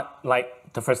it's not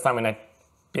like the first time when I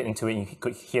bit into it, you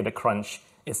could hear the crunch.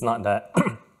 It's not that.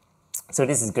 So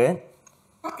this is good.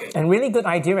 okay. And really good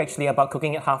idea actually about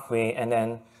cooking it halfway and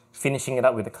then finishing it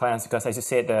up with the clams, because as you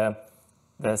said,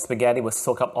 the spaghetti will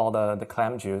soak up all the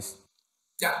clam juice.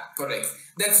 Yeah, correct.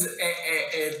 That's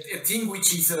a thing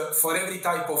which is for every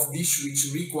type of dish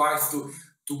which requires to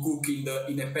cook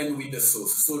in a pan with the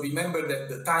sauce. So remember that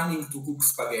the timing to cook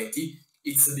spaghetti,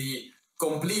 it's the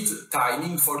complete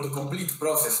timing for the complete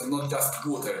process and not just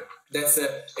water. That's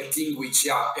a thing which,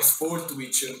 a sport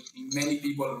which many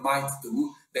people might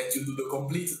do, that you do the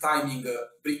complete timing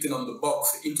written on the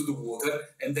box into the water,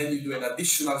 and then you do an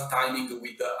additional timing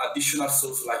with the additional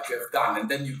sauce like you have done, and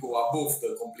then you go above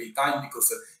the complete time,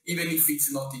 because even if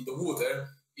it's not in the water,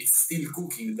 it's still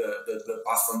cooking the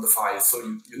pasta on the fire. So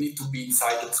you need to be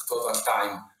inside the total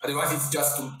time. Otherwise, it's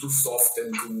just too soft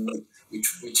and too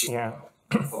which Yeah.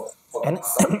 for And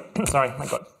sorry, I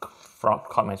got frog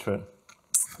caught my throat.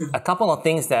 A couple of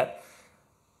things that,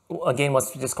 again,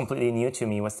 was just completely new to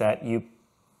me was that you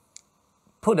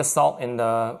put the salt in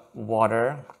the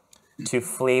water to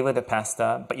flavor the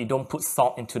pasta, but you don't put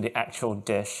salt into the actual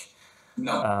dish.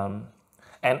 No.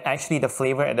 And actually, the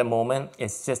flavor at the moment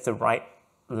is just the right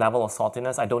level of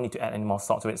saltiness. I don't need to add any more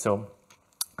salt to it, so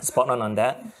spot on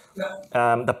that.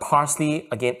 The parsley,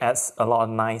 again, adds a lot of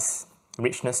nice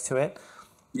richness to it.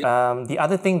 The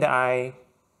other thing that I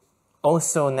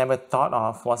also never thought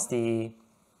of was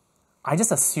I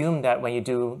just assumed that when you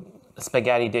do a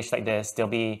spaghetti dish like this, there'll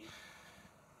be,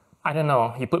 I don't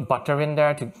know, you put butter in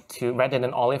there to rather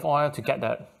than olive oil to get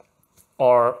that,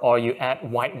 or you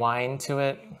add white wine to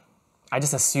it. I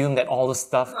just assume that all the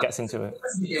stuff gets into it.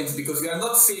 It depends, because we are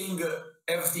not saying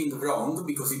everything wrong,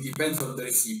 because it depends on the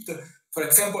recipe. For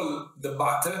example, the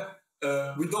butter,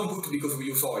 we don't put because we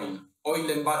use oil.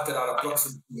 Oil and butter are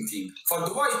approximately thing. For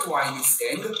the white wine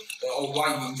instead, or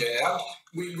wine in general,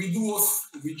 we do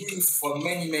use for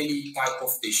many type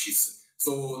of dishes.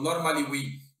 So normally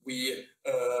we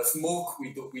smoke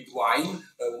with wine,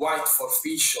 white for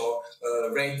fish or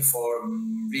red for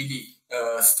really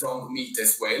strong meat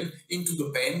as well, into the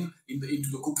pan,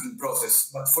 into the cooking process.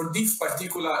 But for this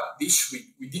particular dish,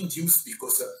 we didn't use,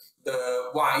 because the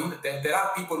wine, there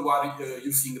are people who are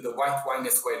using the white wine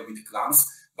as well with clams,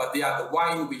 but the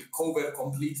wine will cover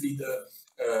completely the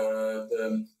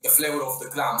flavor of the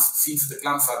clams, since the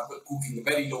clams are cooking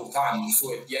very low time,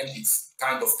 so at the end it's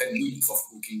kind of 10 minutes of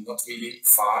cooking, not really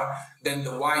far. Then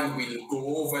the wine will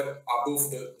go over above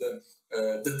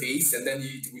the taste, and then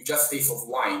it will just taste of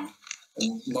wine,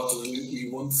 and not we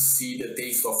won't see the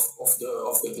taste of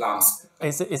the clams.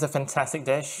 It's a fantastic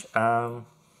dish.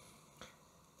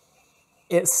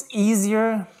 It's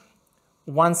easier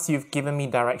once you've given me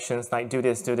directions, like do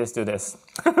this.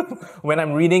 When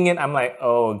I'm reading it, I'm like,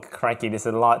 oh, crikey, there's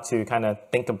a lot to kind of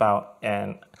think about.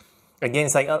 And again,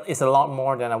 it's a lot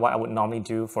more than what I would normally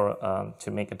do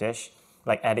to make a dish,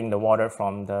 like adding the water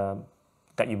from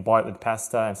that you boiled with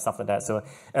pasta and stuff like that. So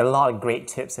a lot of great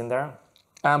tips in there.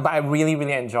 But I really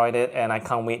enjoyed it, and I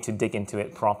can't wait to dig into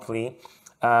it properly.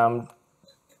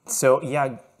 So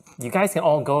yeah, you guys can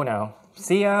all go now.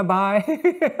 See ya, bye.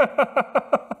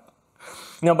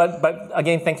 No, but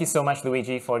again, thank you so much,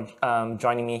 Luigi, for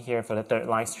joining me here for the third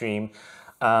live stream.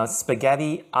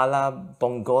 Spaghetti alla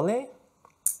vongole?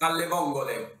 Alle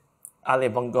vongole. alle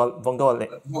vongole. Vongole.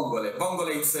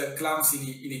 Vongole is clams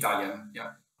in Italian.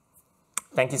 Yeah.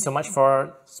 Thank you so much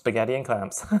for spaghetti and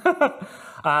clams.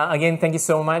 Again, thank you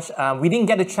so much. We didn't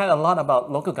get to chat a lot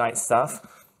about local guide stuff.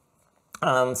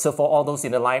 So for all those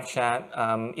in the live chat,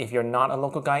 if you're not a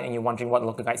local guide and you're wondering what the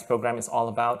Local Guides program is all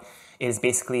about, it is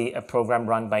basically a program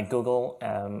run by Google.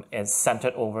 It's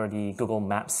centered over the Google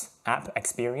Maps app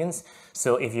experience.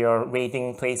 So if you're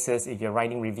rating places, if you're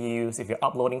writing reviews, if you're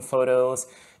uploading photos,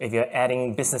 if you're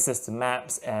adding businesses to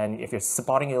maps, and if you're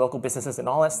supporting your local businesses and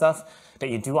all that stuff that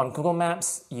you do on Google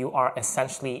Maps, you are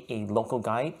essentially a local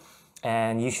guide.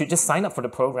 And you should just sign up for the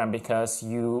program because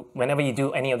whenever you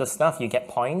do any of the stuff, you get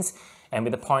points. And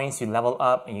with the points, you level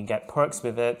up and you get perks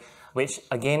with it, which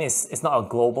again, it's not a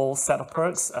global set of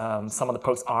perks. Some of the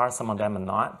perks are, some of them are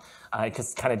not. It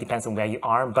just kind of depends on where you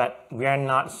are, but we are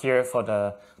not here for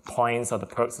the points or the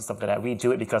perks and stuff like that. We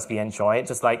do it because we enjoy it,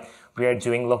 just like we are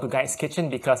doing Local Guides Kitchen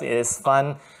because it is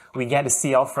fun. We get to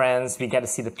see our friends, we get to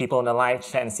see the people in the live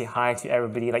chat and say hi to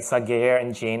everybody like Sager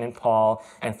and Jane and Paul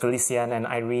and Feliciana and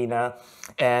Irina.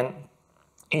 And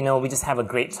we just have a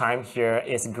great time here.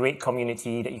 It's a great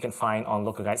community that you can find on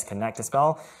Local Guides Connect as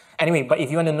well. Anyway, but if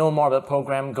you want to know more about the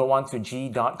program, go on to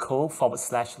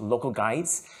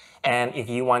g.co/localguides. And if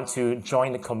you want to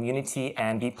join the community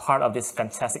and be part of this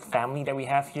fantastic family that we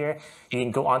have here, you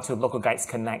can go on to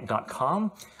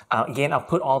localguidesconnect.com. Again, I'll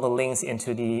put all the links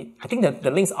into I think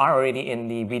the links are already in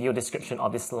the video description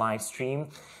of this live stream.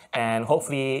 And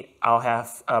hopefully I'll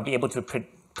be able to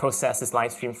process this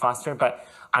live stream faster. But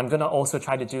I'm going to also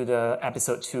try to do the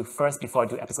episode 2 first before I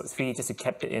do episode 3, just to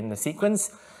keep it in the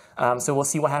sequence. So we'll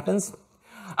see what happens.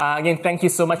 Again, thank you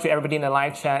so much to everybody in the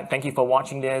live chat. Thank you for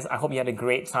watching this. I hope you had a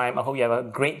great time. I hope you have a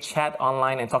great chat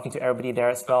online and talking to everybody there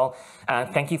as well.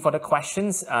 Thank you for the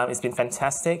questions. It's been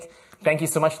fantastic. Thank you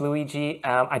so much, Luigi.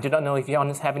 I do not know if you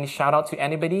want to have any shout out to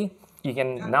anybody. You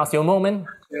can, now's your moment.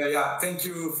 Thank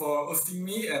you for hosting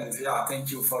me, and thank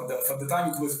you for the time.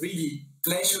 It was really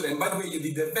pleasure. And by the way, you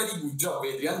did a very good job,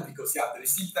 Adrian, because the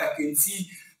receipt I can see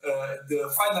the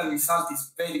final result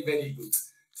is very, very good.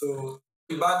 So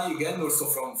everybody, again, also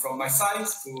from my side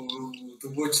to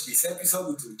watch this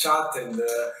episode, to chat and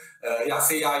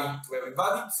say hi to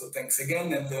everybody. So thanks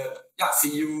again, and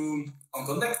see you on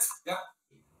Connect.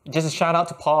 Just a shout out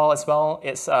to Paul as well.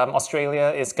 It's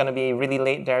Australia. It's going to be really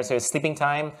late there, so it's sleeping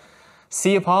time.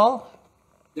 See you, Paul.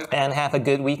 And have a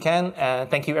good weekend.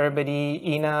 Thank you, everybody.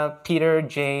 Ina, Peter,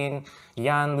 Jane,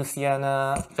 Jan,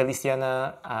 Luciana,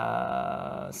 Feliciana,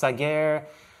 Sager,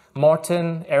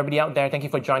 Morton, everybody out there. Thank you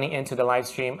for joining into the live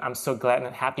stream. I'm so glad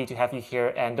and happy to have you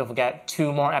here. And don't forget,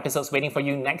 2 more episodes waiting for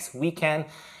you next weekend.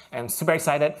 I'm super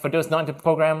excited. For those not in the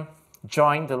program,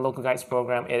 join the Local Guides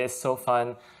program. It is so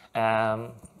fun.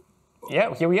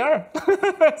 Here we are.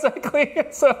 Exactly.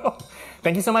 So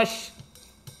thank you so much.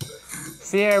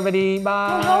 See you, everybody.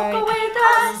 Bye. Go local with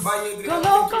us. Go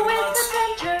local with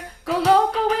adventure. Go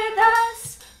local with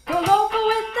us. Go local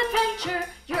with adventure.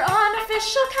 Your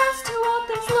unofficial cast to all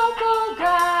things local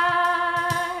guys.